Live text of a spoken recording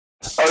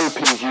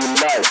Groupies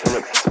unite and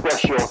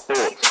express your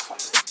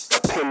thoughts.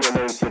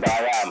 Opinionated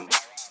I am.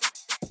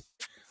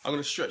 I'm going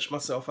to stretch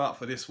myself out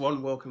for this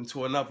one. Welcome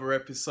to another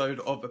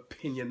episode of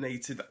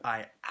Opinionated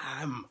I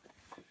Am.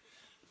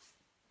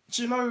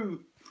 Do you know,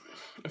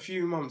 a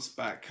few months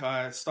back,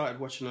 I started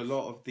watching a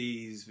lot of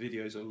these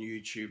videos on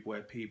YouTube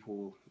where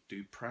people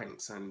do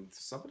pranks, and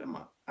some of them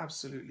are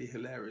absolutely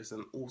hilarious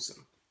and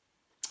awesome.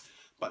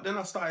 But then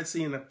I started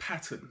seeing a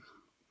pattern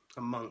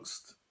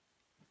amongst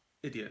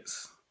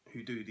idiots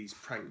who do these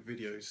prank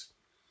videos,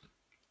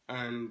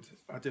 and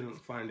I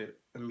didn't find it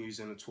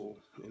amusing at all.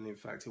 And in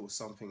fact, it was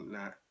something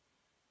that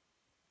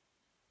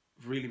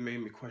really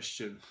made me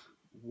question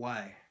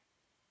why.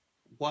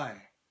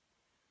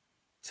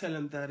 Tell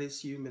them that it's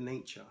human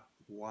nature.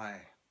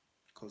 Why?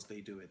 Because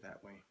they do it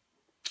that way.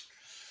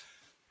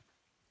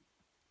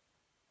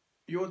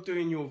 You're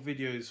doing your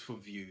videos for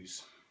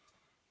views.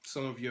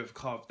 Some of you have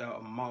carved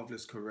out a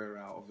marvelous career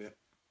out of it,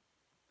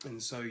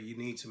 and so you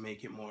need to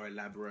make it more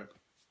elaborate.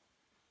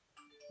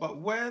 But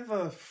where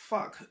the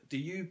fuck do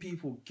you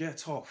people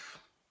get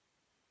off?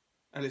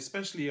 And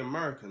especially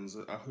Americans,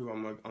 who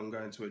I'm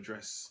going to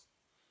address,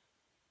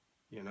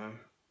 you know,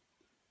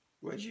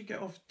 where do you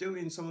get off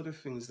doing some of the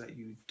things that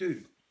you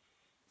do?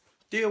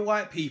 Dear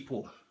white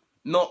people,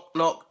 knock,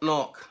 knock,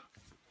 knock.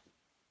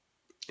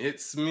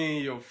 It's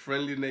me, your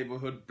friendly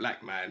neighborhood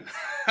black man.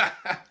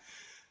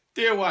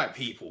 Dear white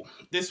people,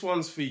 this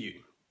one's for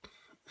you.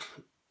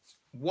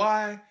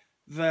 Why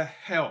the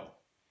hell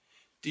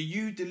do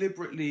you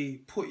deliberately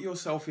put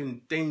yourself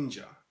in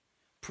danger,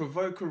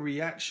 provoke a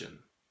reaction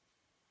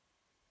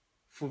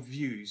for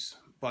views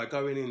by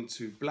going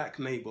into black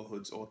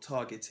neighborhoods or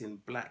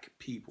targeting black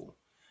people,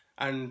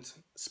 and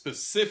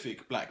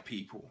specific black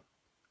people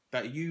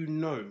that you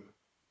know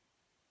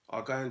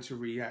are going to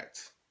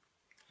react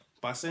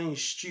by saying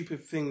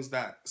stupid things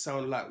that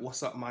sound like,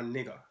 "What's up, my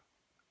nigger?"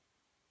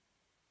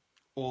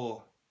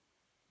 Or,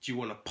 "Do you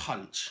want to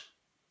punch?"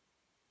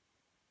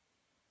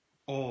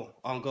 Or,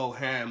 "I'll go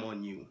ham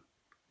on you."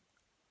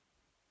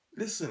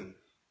 Listen,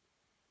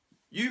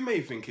 you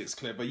may think it's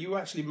clever, you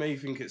actually may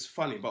think it's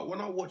funny, but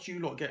when I watch you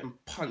lot getting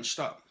punched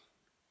up,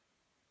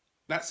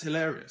 that's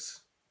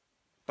hilarious.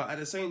 But at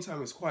the same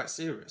time, it's quite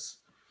serious.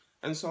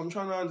 And so I'm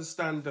trying to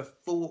understand the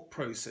thought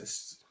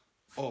process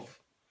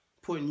of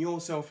putting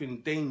yourself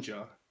in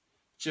danger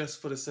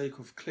just for the sake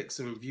of clicks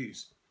and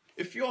views.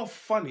 If you're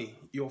funny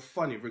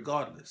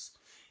regardless.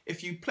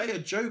 If you play a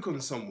joke on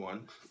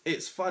someone,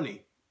 it's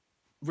funny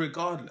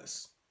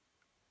regardless,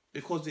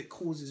 because it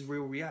causes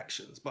real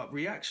reactions. But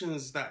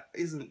reactions that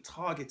isn't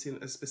targeting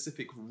a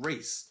specific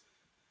race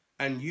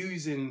and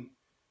using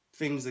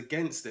things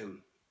against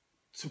them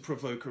to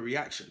provoke a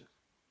reaction.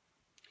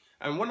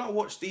 And when I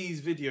watch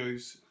these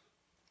videos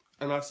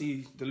and I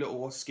see the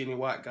little skinny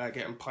white guy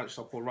getting punched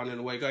up or running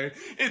away going,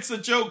 "It's a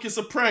joke, it's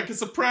a prank,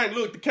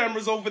 look, the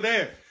camera's over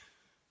there,"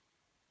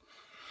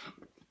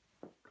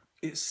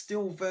 it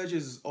still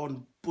verges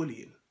on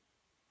bullying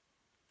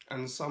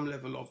and some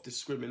level of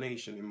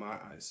discrimination in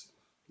my eyes,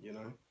 you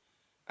know.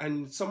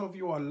 And some of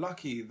you are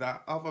lucky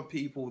that other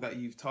people that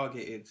you've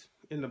targeted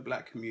in the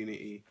black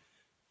community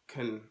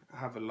can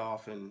have a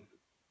laugh and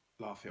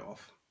laugh it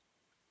off.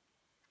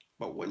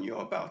 But when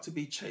you're about to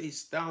be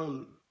chased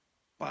down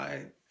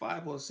by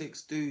 5 or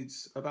 6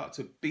 dudes about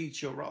to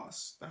beat your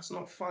ass, that's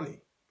not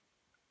funny.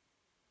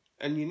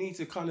 And you need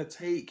to kind of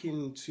take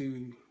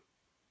into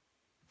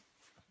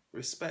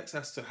respects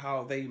as to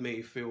how they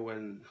may feel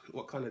and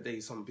what kind of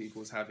day some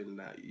people's having,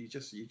 that you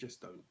just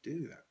don't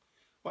do that.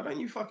 Why don't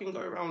you fucking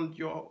go around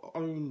your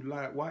own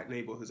like white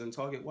neighborhoods and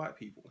target white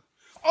people?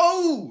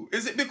 Oh,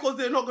 is it because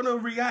they're not gonna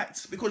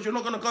react? Because you're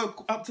not gonna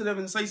go up to them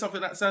and say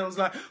something that sounds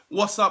like,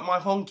 "What's up, my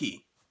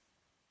honky?"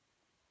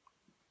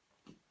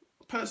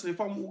 Personally, if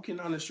I'm walking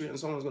down the street and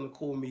someone's gonna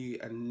call me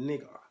a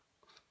nigger,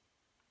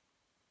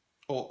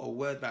 or a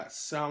word that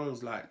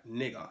sounds like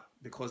nigger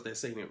because they're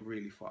saying it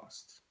really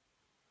fast,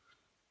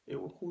 it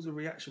will cause a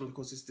reaction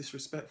because it's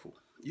disrespectful.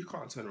 You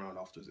can't turn around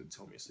afterwards and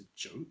tell me it's a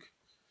joke.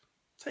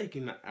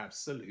 Taking the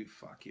absolute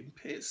fucking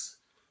piss.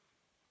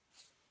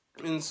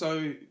 And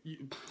so,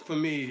 for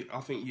me,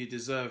 I think you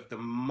deserve the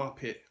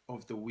Muppet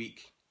of the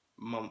Week,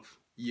 Month,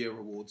 Year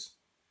awards.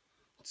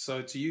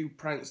 So to you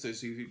pranksters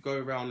who go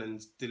around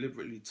and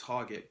deliberately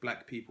target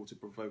black people to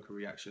provoke a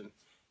reaction,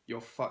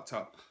 you're fucked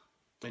up.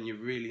 And you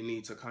really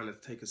need to kind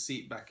of take a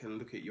seat back and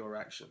look at your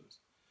actions.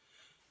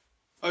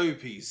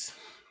 OPs.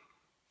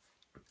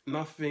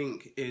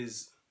 Nothing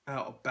is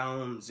out of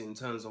bounds in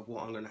terms of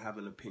what I'm going to have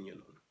an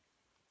opinion on.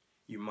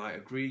 You might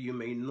agree, you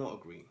may not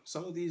agree.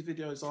 Some of these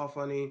videos are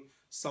funny,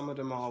 some of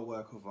them are a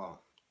work of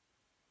art.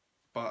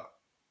 But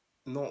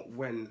not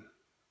when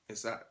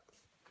it's at,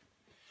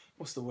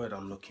 what's the word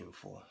I'm looking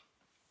for?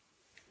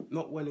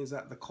 Not when it's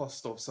at the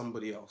cost of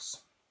somebody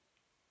else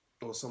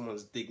or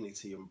someone's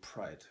dignity and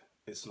pride.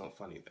 It's not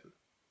funny then.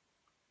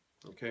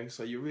 Okay,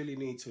 so you really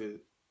need to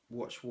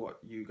watch what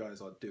you guys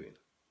are doing.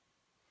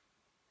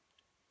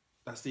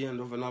 That's the end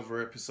of another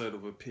episode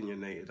of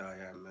Opinionated I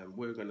Am, and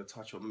we're going to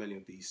touch on many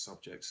of these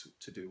subjects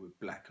to do with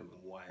black and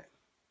white.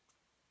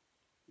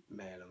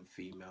 male and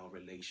female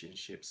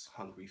relationships,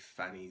 hungry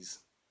fannies,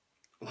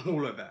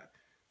 all of that.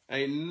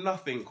 Ain't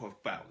nothing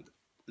off-bound.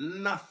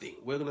 Nothing.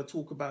 We're going to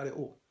talk about it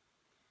all.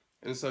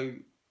 And so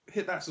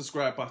hit that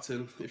subscribe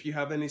button. If you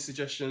have any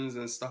suggestions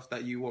and stuff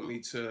that you want me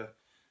to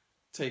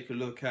take a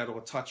look at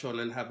or touch on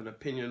and have an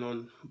opinion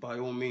on, by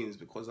all means,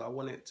 because I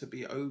want it to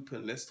be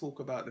open. Let's talk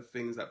about the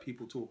things that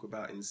people talk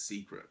about in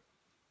secret,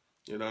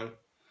 you know?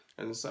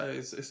 And so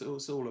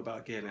it's all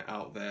about getting it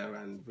out there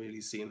and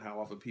really seeing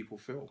how other people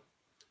feel.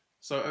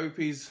 So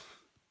OPs,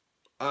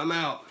 I'm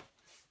out.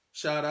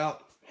 Shout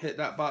out, hit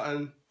that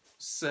button,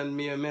 send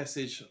me a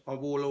message. I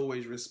will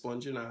always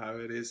respond. You know how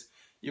it is.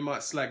 You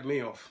might slag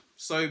me off.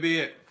 So be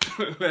it.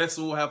 Let's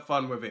all have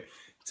fun with it.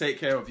 Take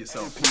care of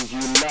yourself. Please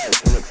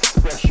unite and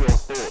express your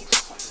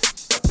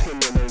thoughts.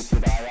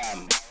 Opinionated I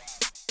am.